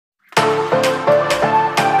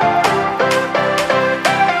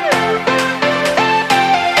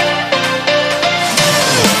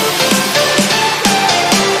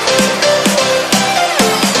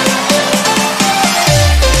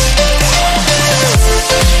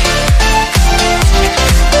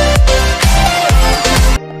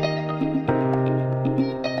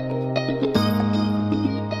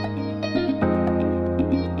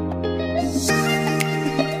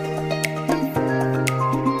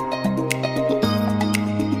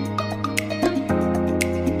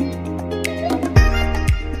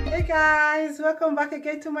welcome back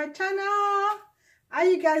again to my channel. How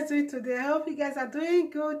you guys doing today? I hope you guys are doing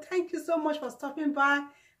good. Thank you so much for stopping by.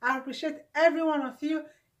 I appreciate every one of you.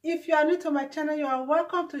 If you are new to my channel, you are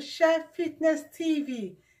welcome to Share Fitness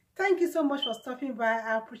TV. Thank you so much for stopping by.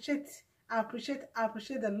 I appreciate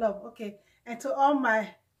the love. Okay, and to all my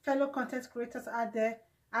fellow content creators out there,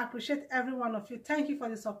 I appreciate every one of you. Thank you for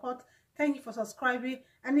the support. Thank you for subscribing.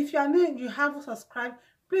 And if you are new and you haven't subscribed,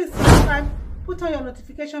 please subscribe. Put on your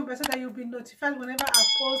notification bell so that you'll be notified whenever I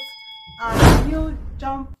post a new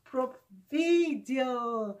jump rope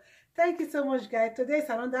video. Thank you so much, guys. Today is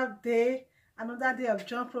another day of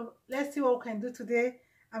jump rope. Let's see what we can do today.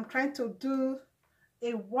 I'm trying to do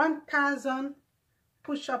a 1,000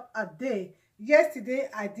 push-up a day. Yesterday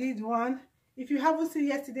I did one. If you haven't seen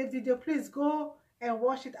yesterday's video, please go and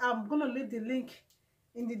watch it. I'm going to leave the link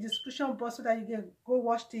in the description box so that you can go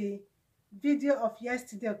watch the video of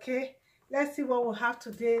yesterday. Okay, let's see what we have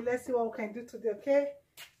today. Let's see what we can do today. Okay,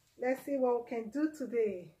 let's see what we can do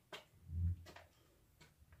today.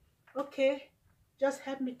 Okay, just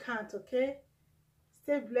help me count. Okay,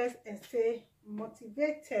 stay blessed and stay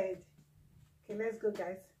motivated. Okay, let's go,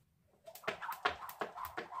 guys.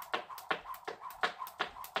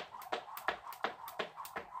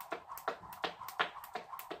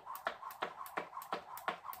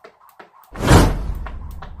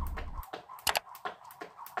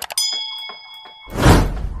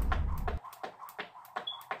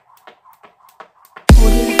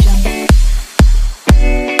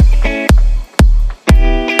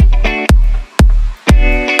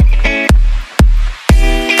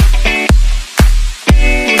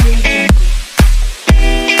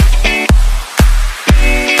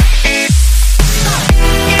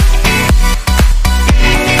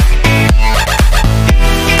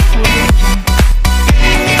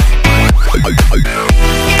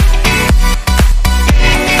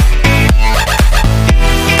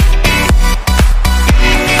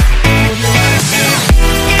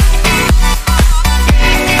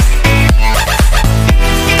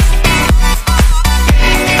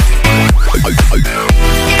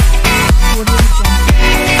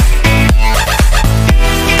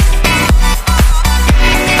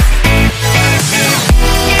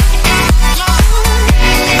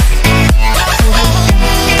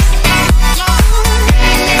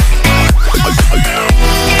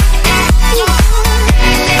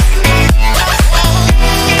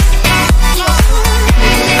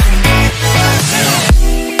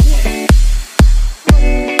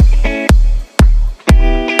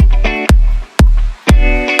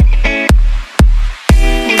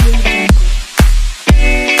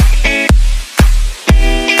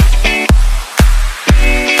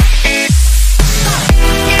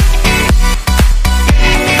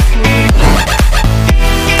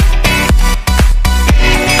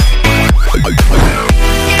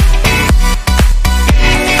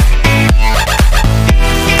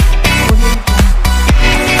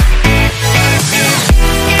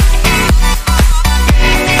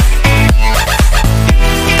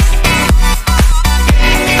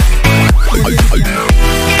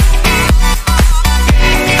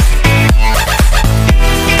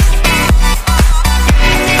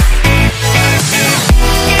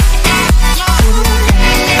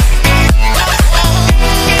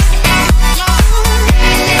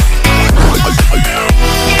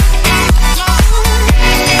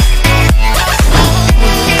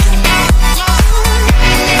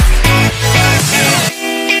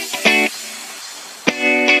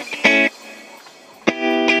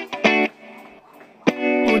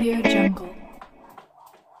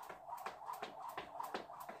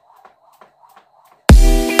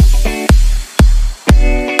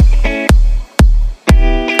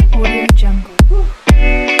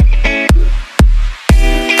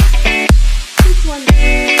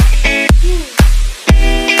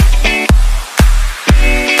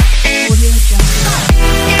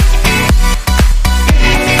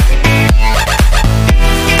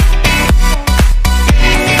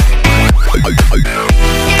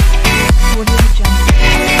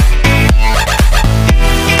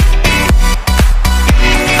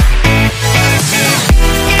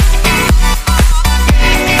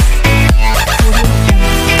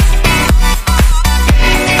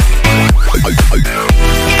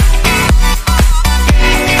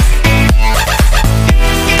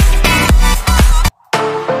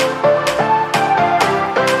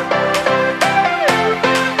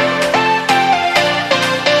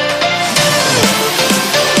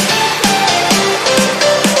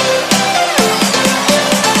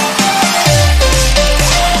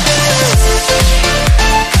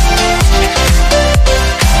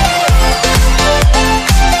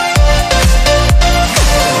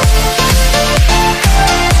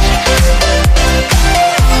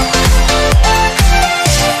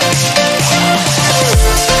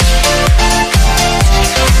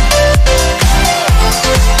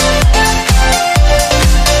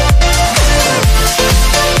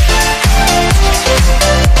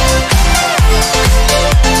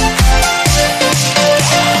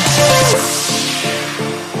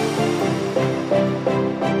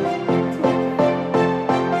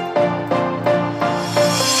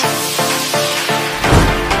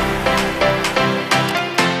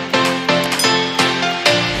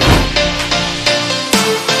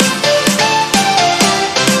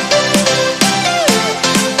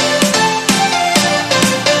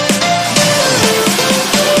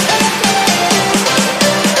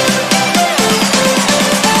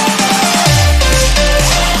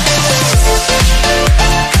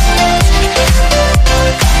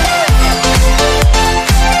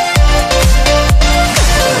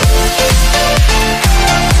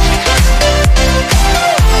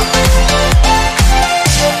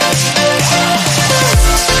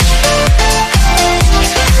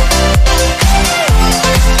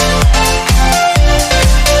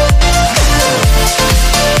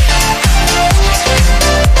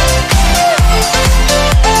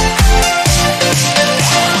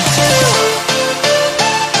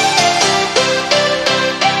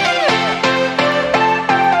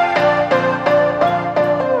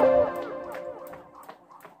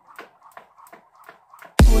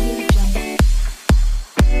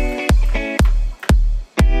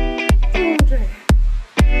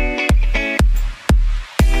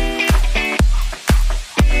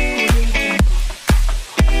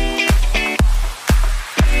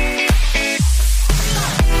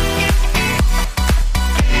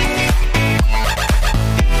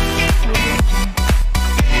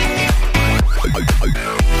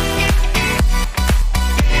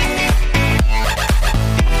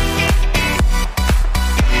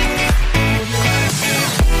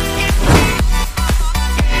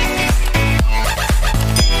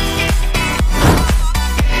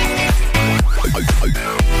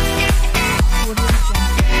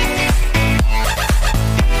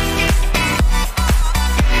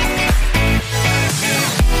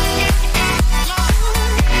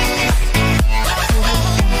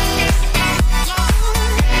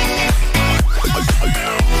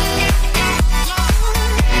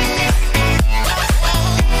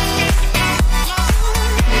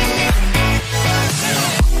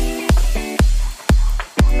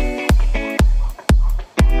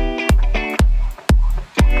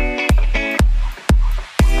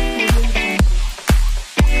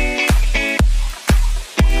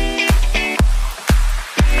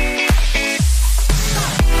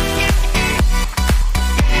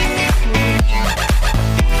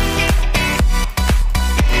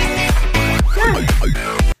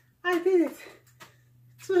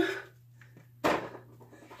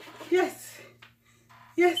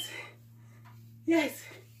 Yes. Yes.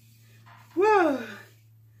 Whoa.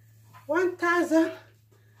 1,000.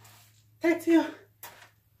 30.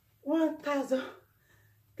 1,000.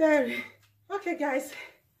 30. Okay, guys.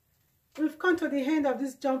 We've come to the end of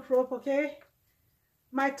this jump rope, okay?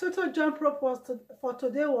 My total jump rope was for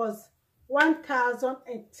today was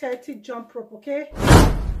 1,030 jump rope, okay?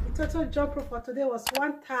 The total jump rope for today was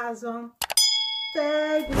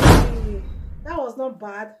 1,030. That was not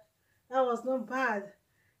bad. That was not bad.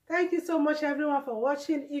 Thank you so much, everyone, for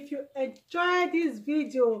watching. If you enjoyed this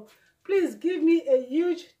video, please give me a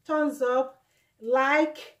huge thumbs up,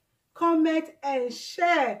 like, comment, and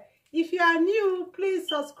share. If you are new, please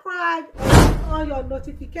subscribe and click on your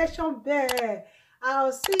notification bell.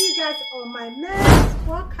 I'll see you guys on my next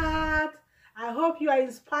workout. I hope you are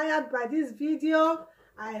inspired by this video.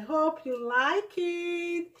 I hope you like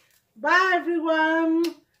it. Bye, everyone.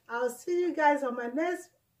 I'll see you guys on my next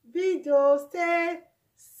video. Stay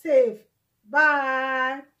safe.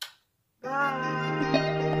 Bye. Bye.